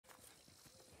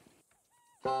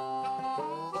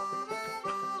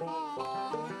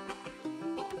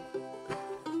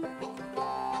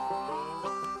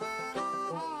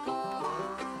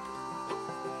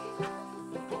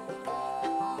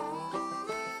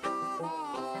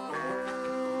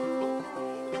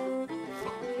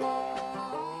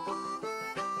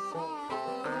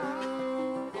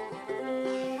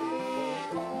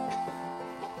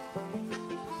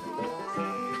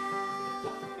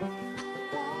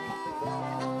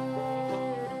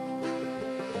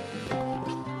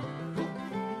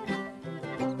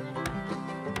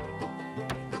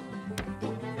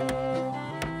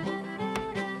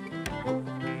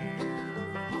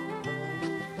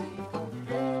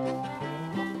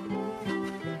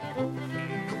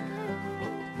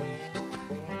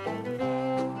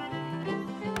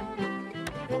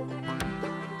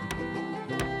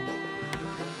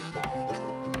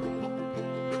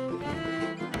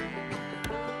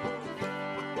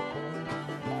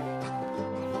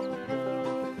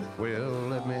Well,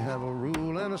 let me have a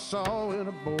rule and a saw and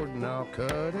a board and I'll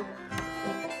cut it.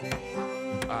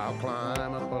 I'll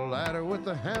climb up a ladder with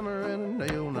a hammer and a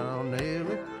nail and I'll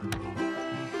nail it.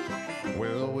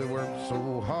 Well, we worked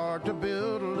so hard to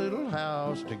build a little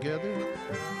house together.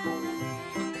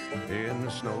 In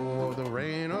the snow or the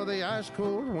rain or the ice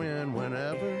cold wind,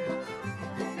 whenever.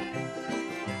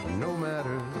 No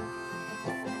matter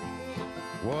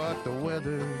what the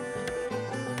weather,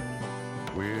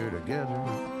 we're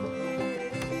together.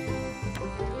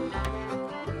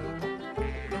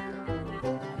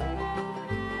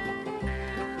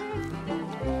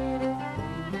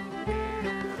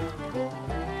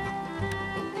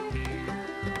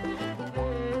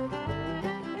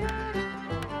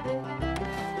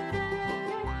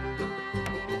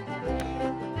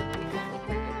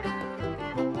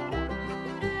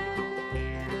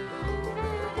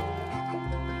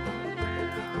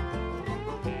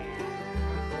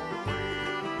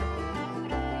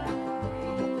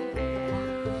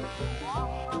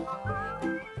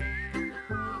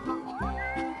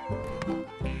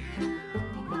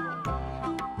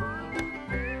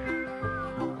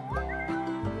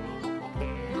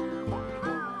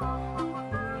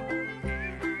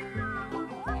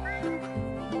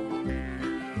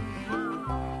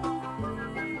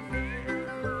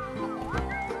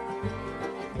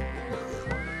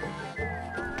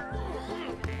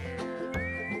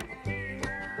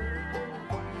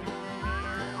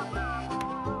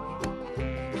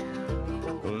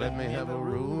 Let me have a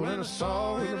rule and a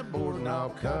saw and a board and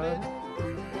I'll cut it.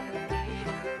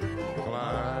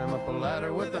 Climb up a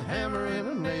ladder with a hammer and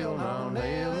a nail and I'll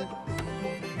nail it.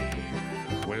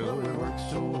 Well, we worked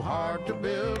so hard to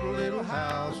build a little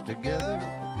house together.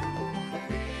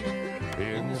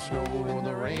 In the snow or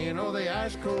the rain or the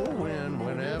ice cold wind,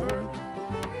 whenever.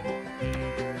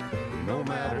 No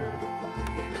matter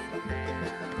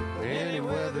any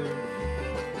weather,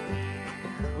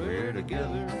 we're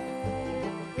together.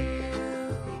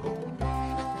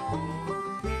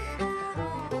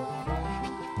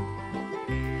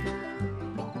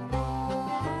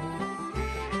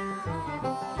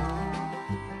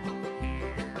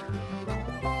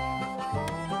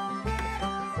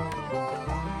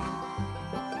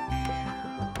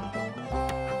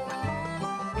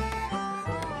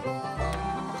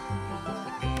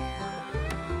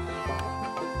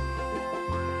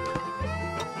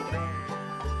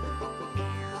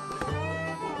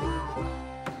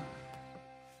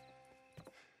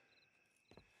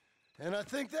 And I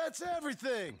think that's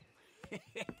everything.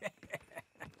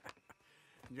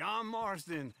 John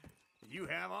Marston, you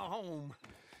have a home.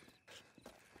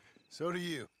 So do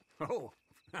you. Oh,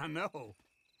 I know.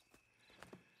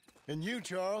 And you,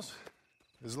 Charles,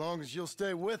 as long as you'll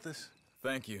stay with us.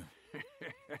 Thank you.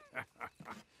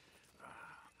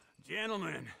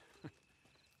 Gentlemen,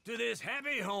 to this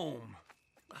happy home.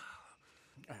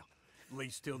 Well, at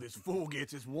least till this fool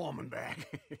gets his woman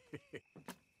back.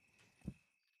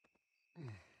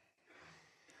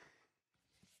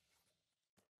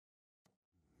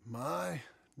 My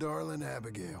darling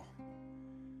Abigail,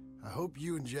 I hope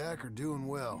you and Jack are doing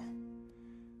well.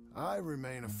 I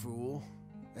remain a fool,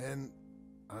 and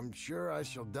I'm sure I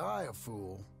shall die a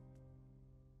fool.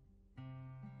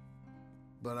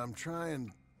 But I'm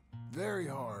trying very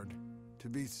hard to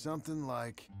be something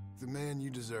like the man you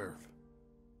deserve.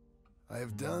 I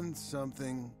have done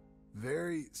something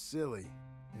very silly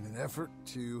in an effort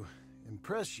to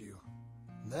impress you.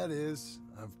 And that is,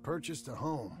 I've purchased a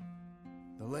home.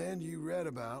 The land you read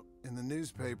about in the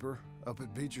newspaper up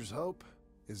at Beecher's Hope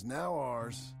is now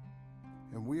ours,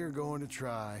 and we are going to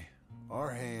try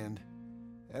our hand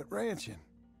at ranching.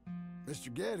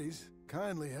 Mr. Geddes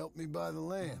kindly helped me buy the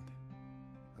land.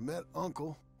 I met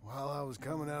Uncle while I was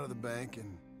coming out of the bank,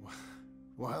 and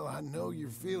while I know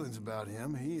your feelings about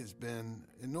him, he has been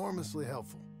enormously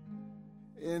helpful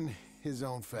in his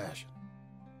own fashion.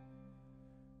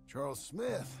 Charles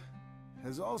Smith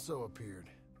has also appeared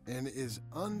and is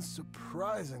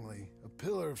unsurprisingly a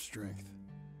pillar of strength.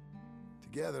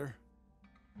 Together,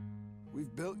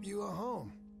 we've built you a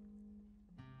home.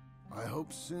 I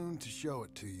hope soon to show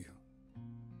it to you.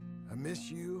 I miss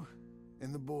you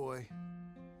and the boy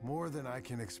more than I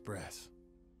can express.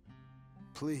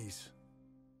 Please,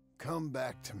 come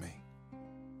back to me.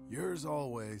 Yours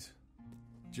always,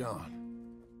 John.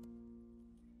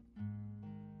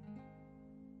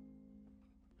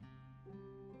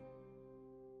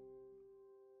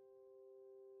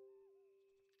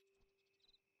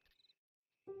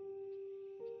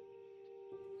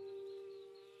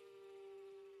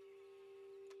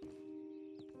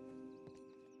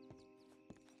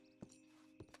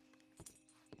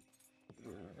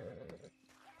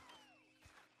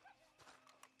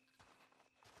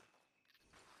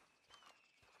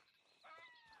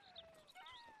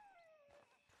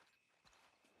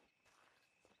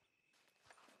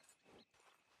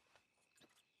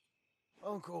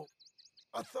 Uncle,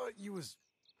 I thought you was...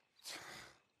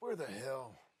 Where the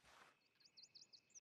hell?